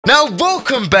Now,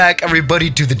 welcome back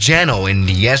everybody to the channel, and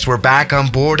yes, we're back on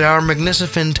board our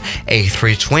magnificent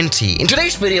A320. In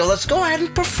today's video, let's go ahead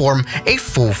and perform a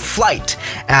full flight,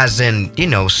 as in, you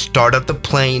know, start up the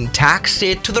plane,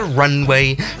 taxi it to the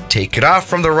runway, take it off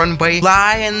from the runway,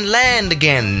 fly and land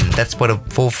again. That's what a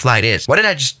full flight is. Why did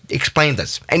I just explain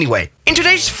this? Anyway, in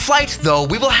today's flight though,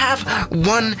 we will have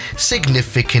one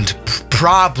significant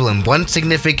problem, one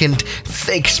significant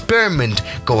experiment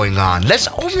going on. Let's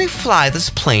only fly this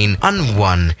plane on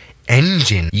one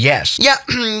engine. Yes. Yeah,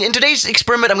 in today's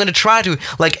experiment, I'm going to try to,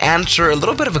 answer a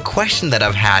little bit of a question that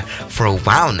I've had for a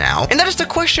while now. And that is the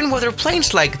question whether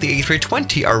planes like the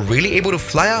A320 are really able to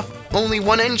fly off only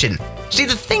one engine. See,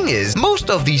 the thing is, most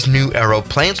of these new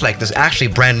aeroplanes, like this actually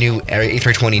brand new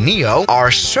A320neo,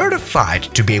 are certified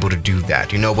to be able to do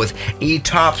that, you know, with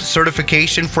ETOPS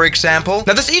certification, for example.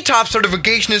 Now, this ETOPS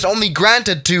certification is only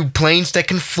granted to planes that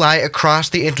can fly across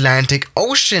the Atlantic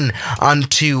Ocean on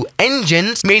two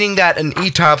engines, meaning that an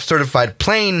ETOPS certified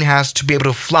plane has to be able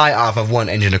to fly off of one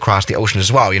engine across the ocean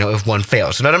as well, you know, if one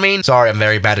fails. You know what I mean? Sorry, I'm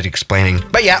very bad at explaining.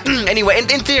 But yeah, anyway, in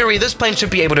theory, this plane should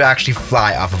be able to actually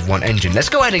fly off of one engine. Let's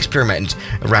go ahead and experiment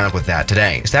around up with that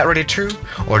today. Is that really true?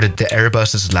 Or did the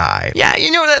Airbuses lie? Yeah,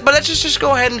 you know that, but let's just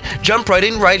go ahead and jump right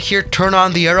in right here, turn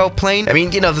on the aeroplane. I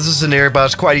mean, you know, this is an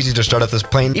Airbus, quite easy to start up this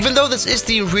plane, even though this is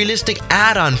the realistic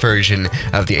add-on version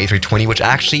of the A320, which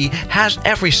actually has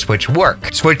every switch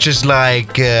work. Switches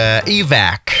like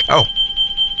evac. Oh.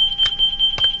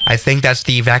 I think that's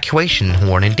the evacuation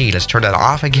horn indeed. Let's turn that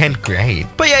off again. Great.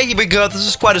 But yeah, here we go. This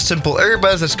is quite a simple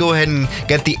Airbus. Let's go ahead and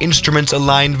get the instruments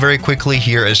aligned very quickly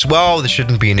here as well. This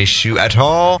shouldn't be an issue at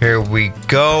all. Here we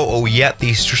go. Oh yeah,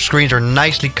 these screens are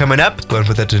nicely coming up. Let's go ahead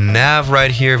and put that to nav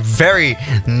right here. Very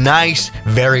nice,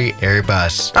 very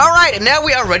Airbus. All right, and now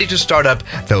we are ready to start up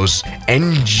those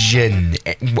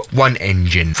one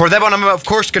engine. For that one, I'm of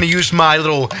course going to use my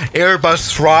little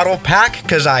Airbus throttle pack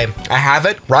because I have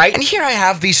it, right? And here I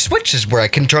have these switches where I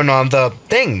can turn on the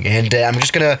thing, and I'm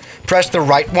just gonna press the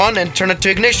right one and turn it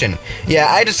to ignition. Yeah,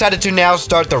 I decided to now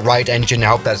start the right engine. I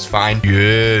hope that's fine.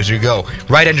 Yes, here you go.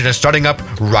 Right engine is starting up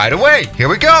right away. Here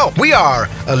we go. We are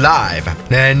alive.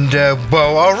 And,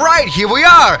 well, all right, here we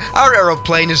are. Our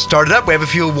aeroplane is started up. We have a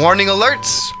few warning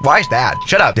alerts. Why is that?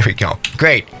 Shut up. There we go.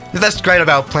 Great. That's great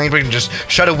about planes. We can just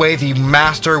shut away the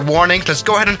master warnings. Let's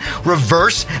go ahead and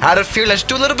reverse out of fear. Let's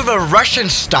do a little bit of a Russian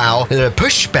style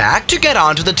pushback to get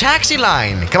onto the taxi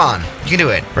line. Come on, you can do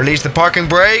it. Release the parking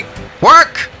brake.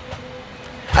 Work!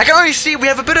 I can already see we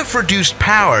have a bit of reduced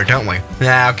power, don't we?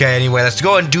 Okay, anyway, let's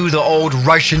go and do the old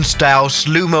Russian-style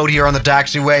slew mode here on the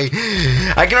taxiway.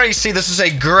 I can already see this is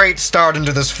a great start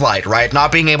into this flight, right?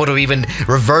 Not being able to even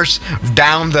reverse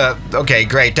down the, okay,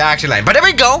 great, taxi line. But there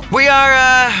we go. We are,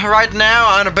 right now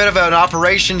on a bit of an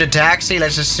operation to taxi.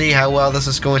 Let's just see how well this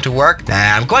is going to work.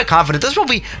 I'm quite confident this will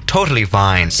be totally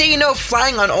fine. See, you know,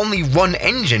 flying on only one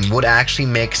engine would actually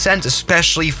make sense,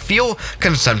 especially fuel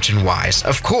consumption-wise.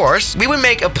 Of course, we would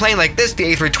make a plane like this,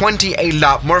 the A320, a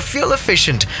lot more fuel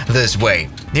efficient this way.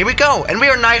 Here we go, and we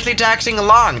are nicely taxiing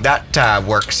along. That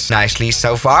works nicely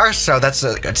so far, so that's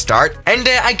a good start. And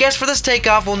I guess for this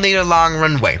takeoff, we'll need a long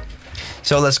runway.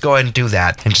 So let's go ahead and do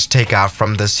that and just take off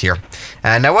from this here.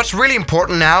 And now what's really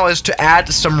important now is to add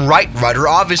some right rudder,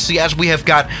 obviously, as we have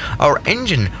got our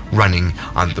engine running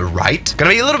on the right. Gonna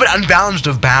be a little bit unbalanced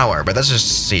of power, but let's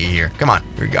just see here. Come on,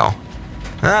 here we go.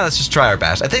 Let's just try our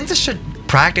best. I think this should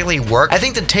practically work. I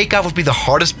think the takeoff would be the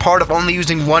hardest part of only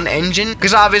using one engine,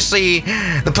 because obviously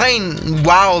the plane,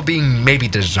 while being maybe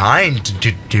designed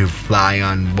to fly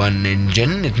on one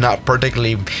engine, it's not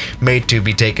particularly made to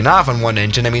be taken off on one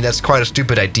engine. I mean, that's quite a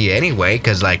stupid idea anyway,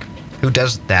 because who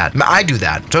does that? I do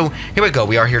that. So here we go.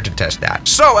 We are here to test that.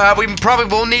 So we probably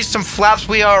will need some flaps.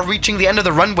 We are reaching the end of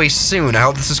the runway soon. I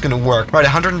hope this is going to work. Right,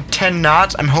 110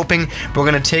 knots. I'm hoping we're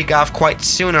going to take off quite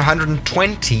soon.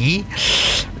 120.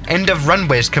 End of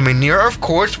runway is coming near. Of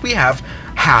course, we have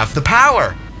half the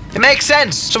power. It makes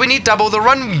sense. So we need double the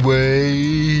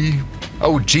runway.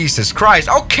 Oh, Jesus Christ.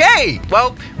 Okay.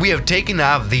 Well, we have taken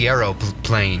off the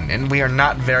aeroplane, and we are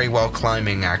not very well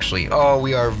climbing, actually. Oh,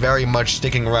 we are very much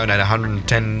sticking around at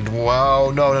 110.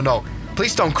 Whoa, no.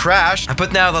 Please don't crash. I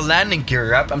put now the landing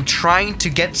gear up. I'm trying to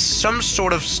get some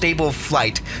sort of stable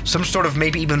flight, some sort of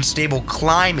maybe even stable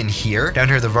climb in here, down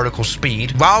here the vertical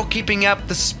speed, while keeping up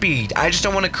the speed. I just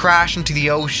don't want to crash into the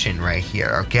ocean right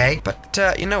here, okay?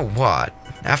 But, you know what?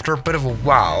 after a bit of a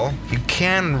while, you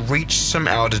can reach some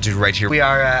altitude right here. We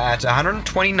are at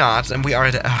 120 knots, and we are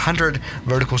at 100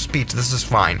 vertical speed, so this is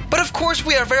fine. But of course,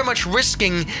 we are very much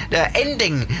risking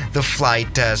ending the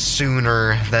flight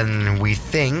sooner than we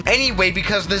think. Anyway,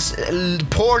 because this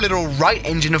poor little right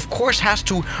engine, of course, has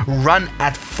to run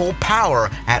at full power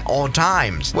at all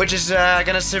times, which is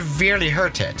gonna severely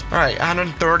hurt it. All right,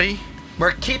 130.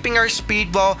 We're keeping our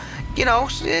speed while, you know,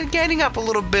 getting up a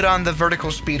little bit on the vertical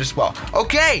speed as well.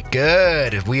 Okay,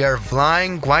 good. We are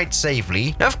flying quite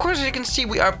safely. Now, of course, as you can see,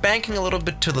 we are banking a little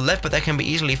bit to the left, but that can be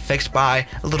easily fixed by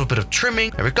a little bit of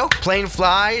trimming. There we go. Plane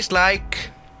flies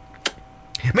like...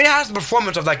 I mean, it has the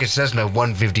performance of like a Cessna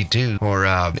 152 or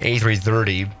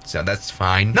A330, so that's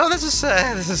fine. No, this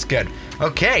is good.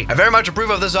 Okay, I very much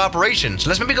approve of this operation. So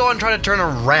let's maybe go and try to turn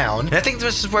around. And I think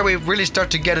this is where we really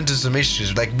start to get into some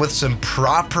issues, like with some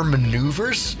proper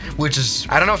maneuvers, which is,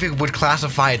 I don't know if you would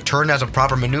classify a turn as a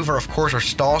proper maneuver. Of course, our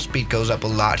stall speed goes up a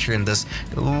lot here in this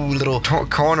little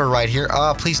corner right here.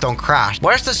 Please don't crash.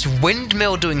 What is this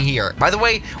windmill doing here? By the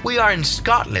way, we are in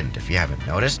Scotland, if you haven't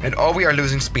noticed. And we are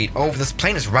losing speed. Oh, this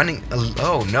plane is running.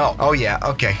 Oh no. Oh yeah,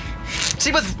 okay.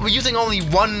 See, with using only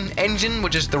one engine,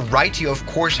 which is the right, you of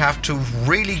course have to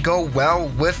really go well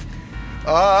with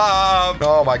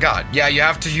oh my god. Yeah, you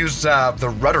have to use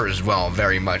the rudder as well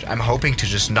very much. I'm hoping to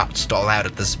just not stall out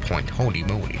at this point. Holy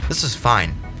moly. This is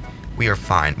fine. We are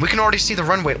fine. We can already see the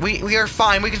runway. We are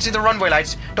fine. We can see the runway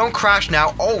lights. Don't crash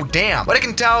now. Oh, damn. What I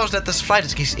can tell is that this flight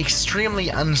is extremely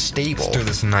unstable. Let's do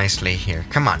this nicely here.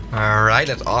 Come on. All right.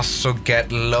 Let's also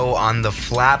get low on the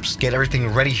flaps. Get everything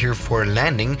ready here for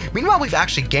landing. Meanwhile, we've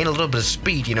actually gained a little bit of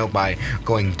speed, you know, by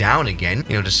going down again.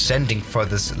 You know, descending for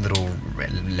this little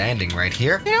landing right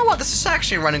here. You know what? This is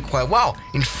actually running quite well.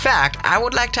 In fact, I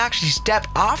would like to actually step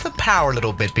off the power a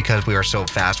little bit because we are so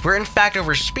fast. We're in fact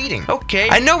over speeding. Okay.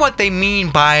 I know what they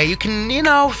mean by you can, you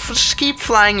know, just keep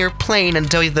flying your plane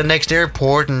until the next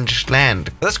airport and just land.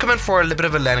 Let's come in for a little bit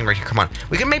of a landing right here. Come on.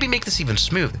 We can maybe make this even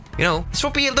smooth. You know, this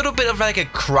will be a little bit of like a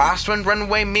crosswind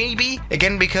runway, maybe.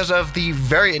 Again, because of the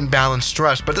very imbalanced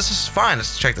thrust, but this is fine.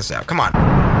 Let's check this out. Come on.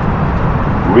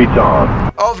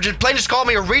 Retard. Oh, the plane just called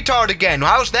me a retard again.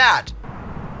 How's that?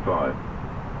 Fine.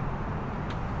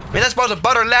 I mean, that's supposed to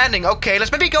butter landing. Okay,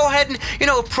 let's maybe go ahead and, you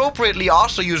know, appropriately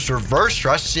also use reverse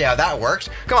thrust. See how that works.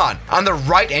 Come on the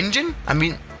right engine? I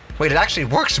mean, wait, it actually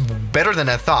works better than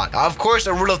I thought. Of course,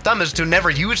 a rule of thumb is to never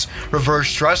use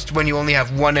reverse thrust when you only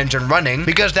have one engine running,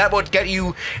 because that would get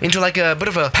you into like a bit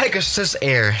of a Pegasus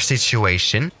Air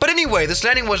situation. But anyway, this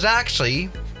landing was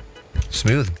actually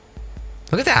smooth.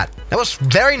 Look at that. That was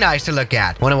very nice to look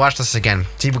at. I want to watch this again.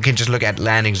 See if we can just look at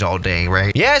landings all day,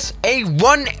 right? Yes, a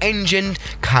one-engine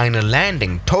kind of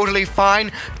landing. Totally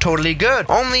fine, totally good.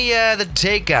 Only the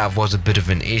takeoff was a bit of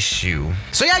an issue.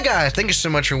 So yeah, guys, thank you so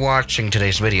much for watching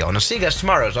today's video, and I'll see you guys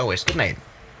tomorrow as always. Good night.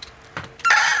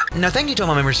 Now, thank you to all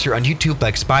my members here on YouTube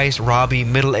like Spice, Robbie,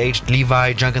 Middle Aged,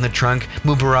 Levi, Junk in the Trunk,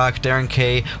 Mubarak, Darren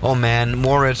K, Oh Man,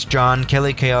 Moritz, John,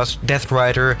 Kelly Chaos, Death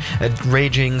Rider,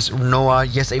 Ragings, Noah,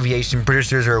 Yes Aviation,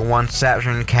 British 001,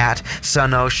 Saturn, Cat,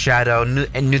 Suno, Shadow,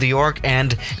 New York,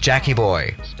 and Jackie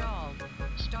Boy.